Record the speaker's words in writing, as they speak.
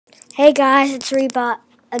Hey guys, it's Rebot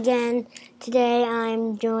again. Today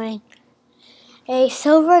I'm doing a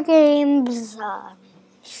Silver Games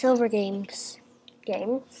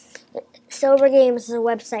game. Silver Games is a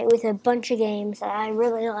website with a bunch of games that I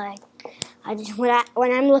really like.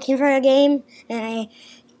 When I'm looking for a game and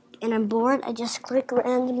I'm bored, I just click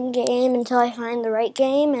random game until I find the right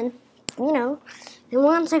game, and and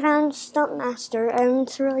once I found Stunt Master, and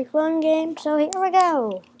it's a really fun game. So here we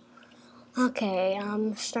go. Okay,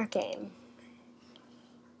 start game.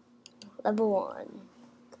 Level 1.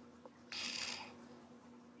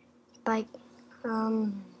 Bike.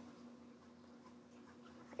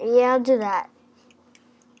 Yeah, I'll do that.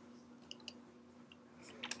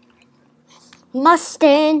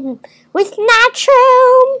 Mustang with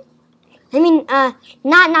nitro.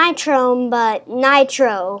 Not nitro, but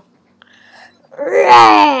nitro.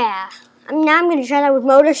 Yeah. Now I'm gonna try that with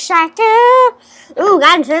motorcycle. Ooh,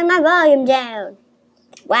 gotta turn my volume down.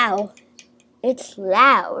 Wow, it's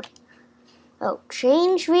loud. Oh,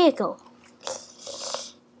 change vehicle.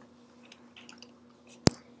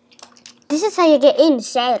 This is how you get in the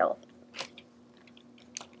saddle.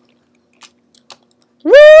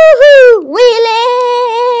 Woohoo! Wheelie!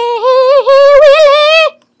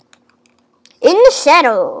 Wheelie! In the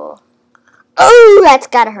saddle. Oh, that's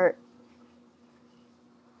gotta hurt.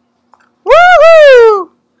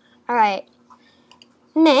 Woohoo! Alright.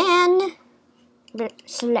 Man.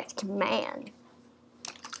 Select man.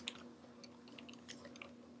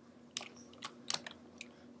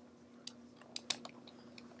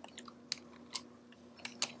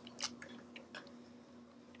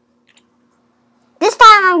 This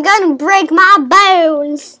time I'm gonna break my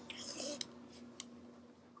bones.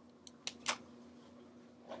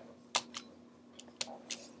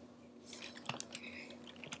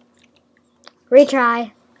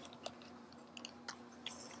 Retry.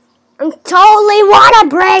 I totally wanna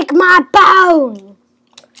break my bone.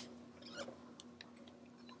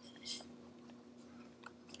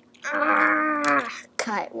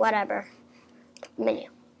 Cut, whatever. Menu.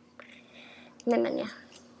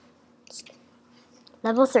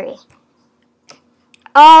 Level 3.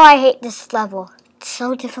 Oh, I hate this level. It's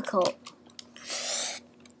so difficult.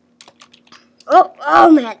 Oh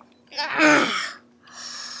man.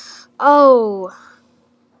 Oh.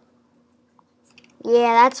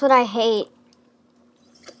 Yeah, that's what I hate.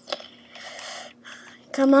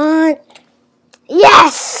 Come on.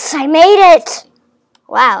 Yes! I made it!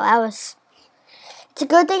 Wow, it's a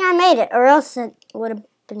good thing I made it, or else it would have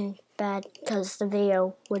been bad because the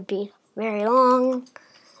video would be very long.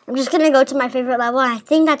 I'm just going to go to my favorite level, and I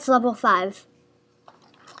think that's level 5.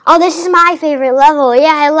 Oh, this is my favorite level.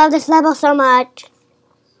 Yeah, I love this level so much.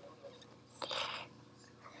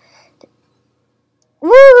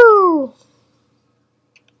 Woo!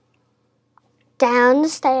 Down the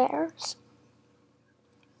stairs.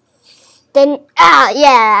 Then,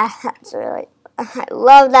 yeah, I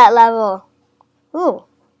love that level. Ooh.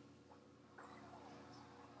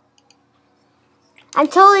 I'm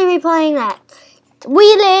totally replaying that.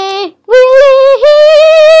 Wheelie!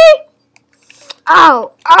 Wheelie!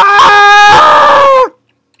 Oh! Ah!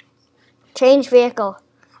 Change vehicle.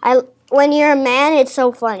 When you're a man, it's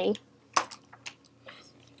so funny.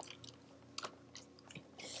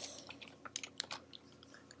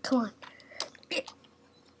 Come on.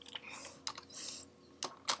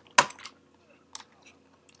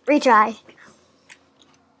 Retry.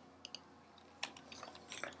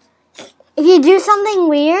 If you do something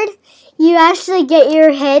weird, you actually get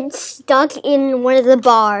your head stuck in one of the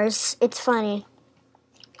bars. It's funny.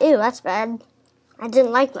 Ew, that's bad. I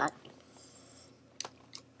didn't like that.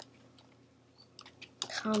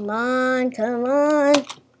 Come on, come on.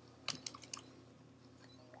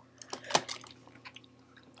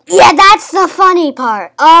 Yeah, that's the funny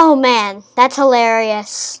part. Oh man, that's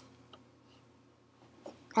hilarious.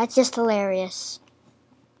 That's just hilarious.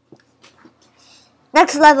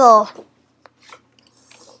 Next level.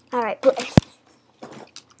 Alright, play.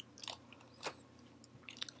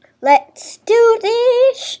 Let's do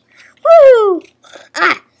this. Woo!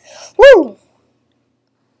 Woo!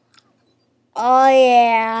 Oh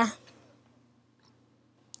yeah.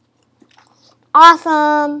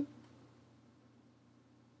 Awesome.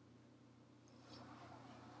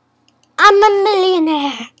 I'm a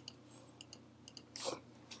millionaire.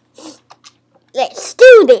 Let's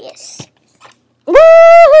do this.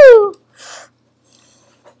 Woohoo!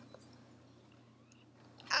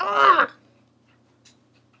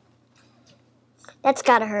 That's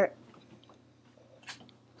gotta hurt.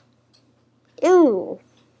 Ooh.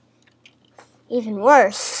 Even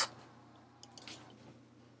worse.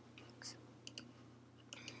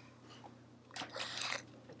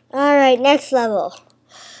 Alright. Alright, next level.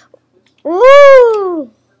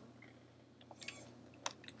 Woo!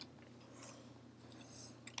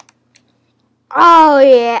 Oh,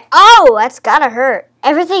 yeah. Oh, that's gotta hurt.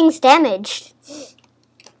 Everything's damaged.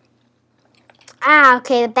 Ah,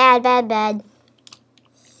 okay, bad.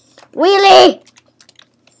 Wheelie!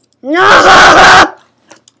 No!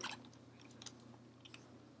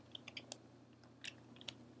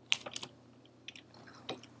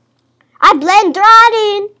 I blend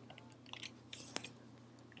right in.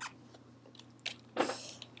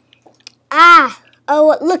 Ah,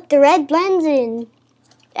 oh, look, the red blends in.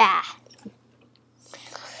 Ah.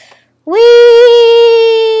 Whee!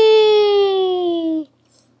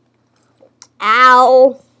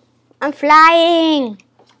 Ow. I'm flying.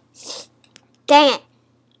 Dang it.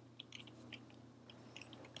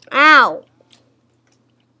 Ow.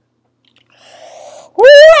 Woo!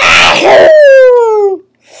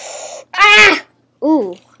 Ah!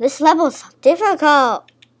 Ooh, this level's difficult.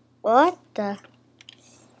 What the?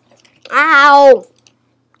 Ow!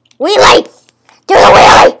 Wheelie! Do the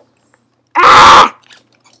wheelie! Ah!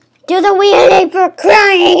 Do the wheelie for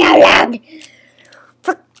crying out loud!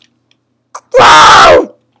 For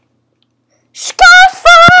whoa!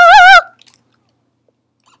 Scuffle!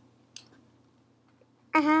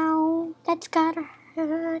 Ow! That's gotta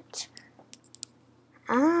hurt.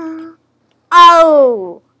 Ah!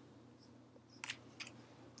 Oh!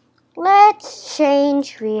 Let's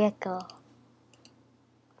change vehicle.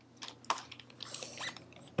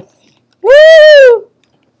 Woo!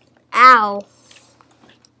 Ow.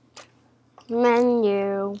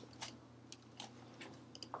 Menu.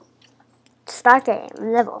 Start game.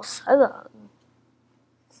 Level 7.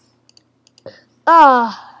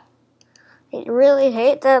 Oh, I really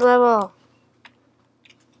hate that level.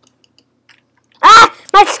 Ah!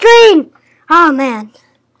 My screen! Oh man.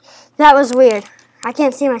 That was weird. I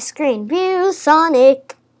can't see my screen. View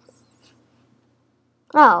Sonic.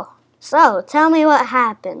 Oh, so tell me what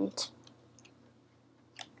happened.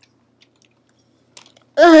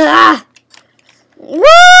 Ugh. Woo!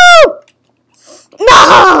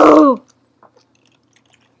 No!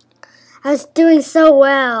 I was doing so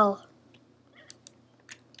well.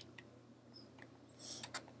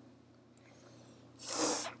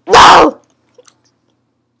 No!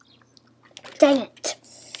 Dang it.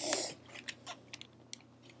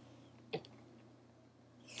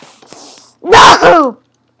 No!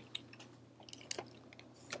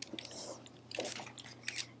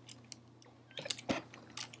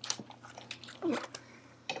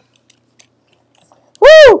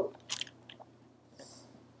 Woo!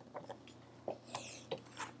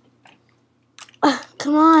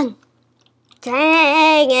 Come on.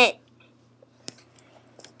 Dang it.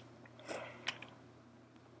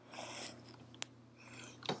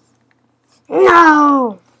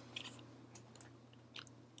 No!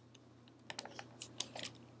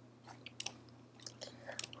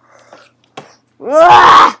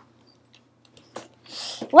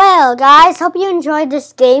 Well, guys, hope you enjoyed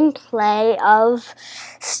this gameplay of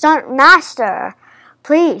Stunt Master.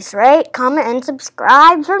 Please rate, comment, and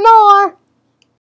subscribe for more.